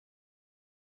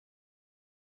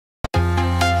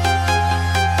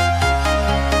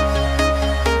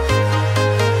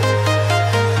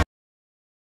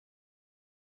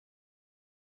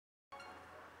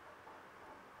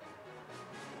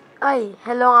Ay,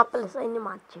 hello nga pala sa inyo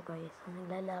mga chikoy. So,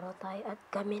 naglalaro tayo at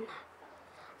kami na.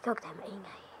 Huwag tayo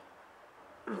maingay.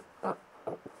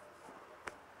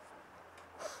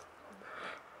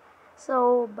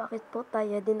 So, bakit po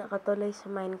tayo din nakatuloy sa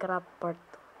Minecraft part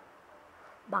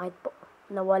 2? Bakit po?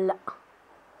 Nawala.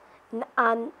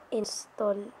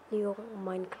 Na-uninstall yung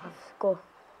Minecraft ko.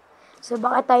 So,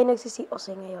 bakit tayo nagsisi-OC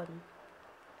ngayon?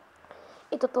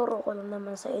 Ituturo ko lang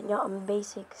naman sa inyo ang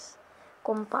basics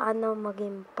kung paano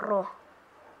maging pro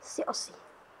si OC.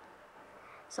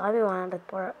 So, kami 104.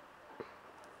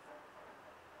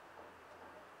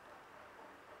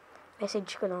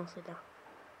 Message ko lang sila.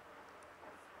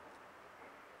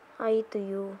 Hi to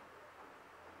you.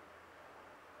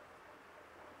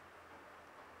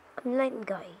 Online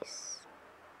guys.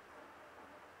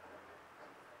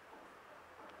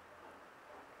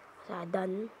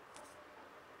 Done.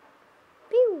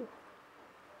 Pew!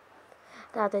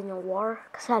 Natin yung war.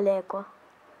 Kasali ko.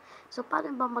 So,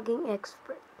 paano ba maging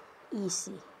expert?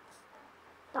 Easy.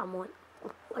 Tama.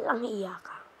 Walang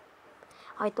iyaka.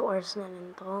 Okay, 2 hours na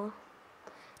lang to.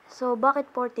 So,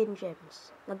 bakit 14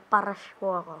 gems? Nagparash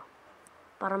po ako.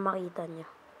 Para makita nyo.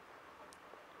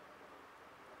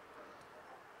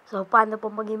 So, paano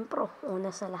po maging pro? Una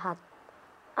sa lahat.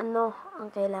 Ano ang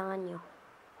kailangan nyo?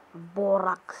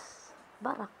 Borax.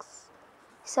 Barracks.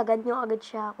 Isagad nyo agad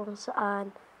siya kung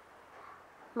saan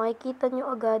makikita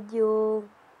nyo agad yung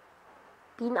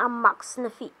pinamax na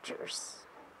features.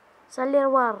 Sa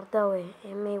war daw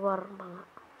may war mga.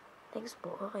 Thanks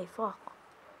po. Okay, fuck.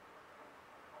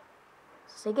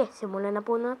 Sige, simulan na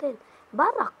po natin.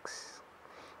 Barracks.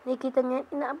 Nakikita nyo,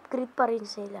 ina-upgrade pa rin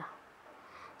sila.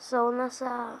 So,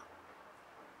 nasa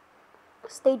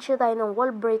stage na tayo ng wall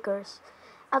breakers.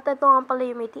 At ito nga pala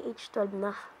yung may TH12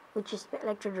 na, which is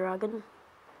Electro Dragon.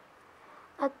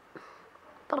 At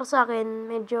para sa akin,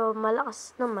 medyo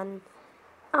malakas naman.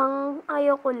 Ang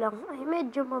ayaw ko lang ay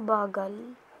medyo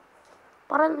mabagal.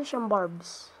 Para lang siyang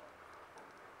barbs.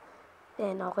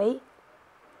 Then, okay.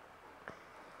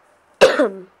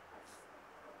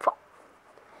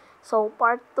 So,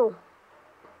 part 2.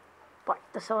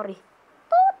 Sorry.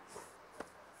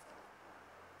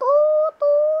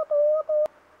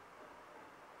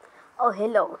 Oh,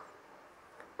 hello.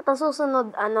 At ang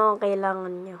susunod, ano ang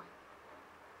kailangan nyo?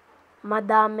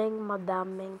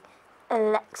 Madaming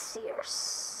elixirs.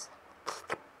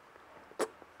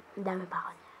 Ang dami pa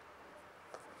ako niya.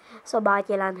 So,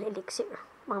 bakit kailangan ng elixir?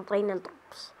 Mga train ng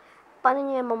troops. Paano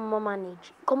nyo yung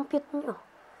mamamanage? Compute nyo.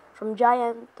 From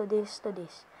giant to this.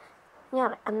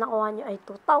 Kunyari, ang nakuha nyo ay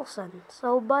 2,000.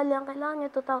 So, bali, ang kailangan nyo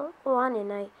kuhanin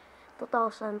ay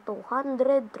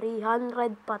 2,200,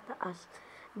 300 pataas.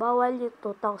 Bawal yung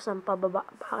 2,000 pababa.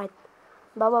 Bakit?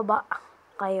 Bababa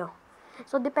kayo.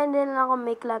 So, depende na lang kung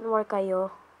may clan war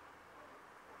kayo.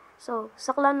 So,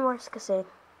 sa clan wars kasi,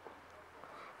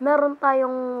 meron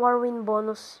tayong war win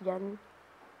bonus dyan.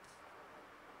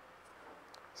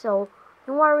 So,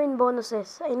 yung war win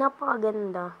bonuses ay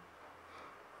napakaganda.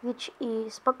 Which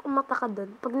is, pag umata ka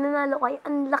dun, pag nanalo kayo,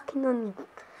 ang laki nun.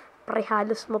 Pre,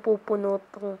 halos mapupuno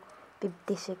itong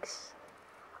 56.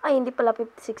 Ay, hindi pala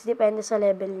 56. Depende sa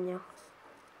level nyo.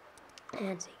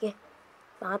 Ayan, sige.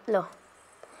 Pangatlo.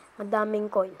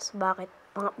 Madaming coins.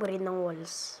 Bakit? Pang-upgrade ng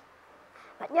walls.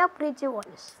 Ba't niya upgrade yung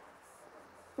walls?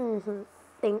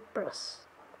 Think pros.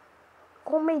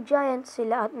 Kung may giant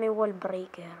sila at may wall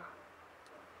breaker,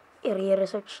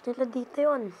 i-research nila dito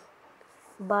yon.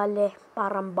 Bale,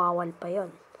 parang bawal pa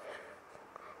yon.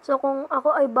 So, kung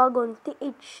ako ay bagong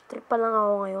TH3 pa lang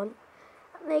ako ngayon,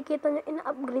 nakikita nyo,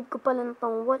 ina-upgrade ko pala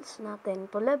itong walls natin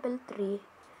to level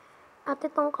 3 at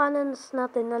itong cannons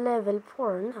natin na level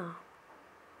 4 na.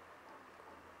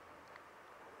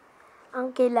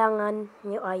 Ang kailangan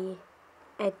nyo ay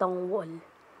itong wall.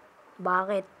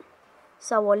 Bakit?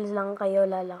 Sa wall lang kayo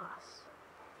lalakas.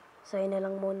 So, yun na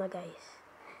lang muna guys.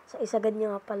 So, isagad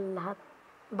nyo nga pala lahat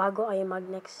bago ay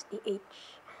mag-next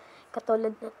TH.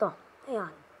 Katulad na to.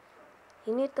 Ayan.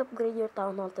 You need to upgrade your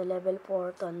town hall to level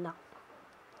 4 to unlock.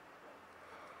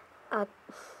 At,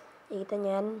 ikita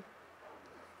nyo yan,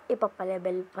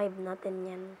 ipapa-level 5 natin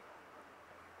yan.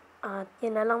 At,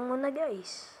 yun na lang muna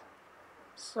guys.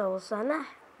 So, sana,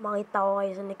 makita ko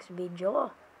kayo sa next video ko.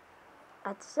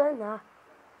 At sana,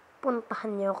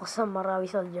 puntahan nyo ako sa Marawi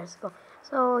Soldiers ko.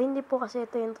 So, hindi po kasi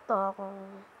ito yung totoo akong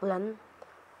clan.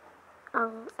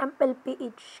 Ang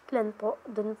MLPH clan po,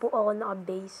 dun po ako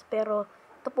naka-base. Pero,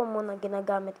 ito po muna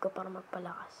ginagamit ko para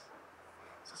magpalakas.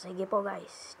 So, sige po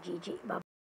guys. GG. Bye.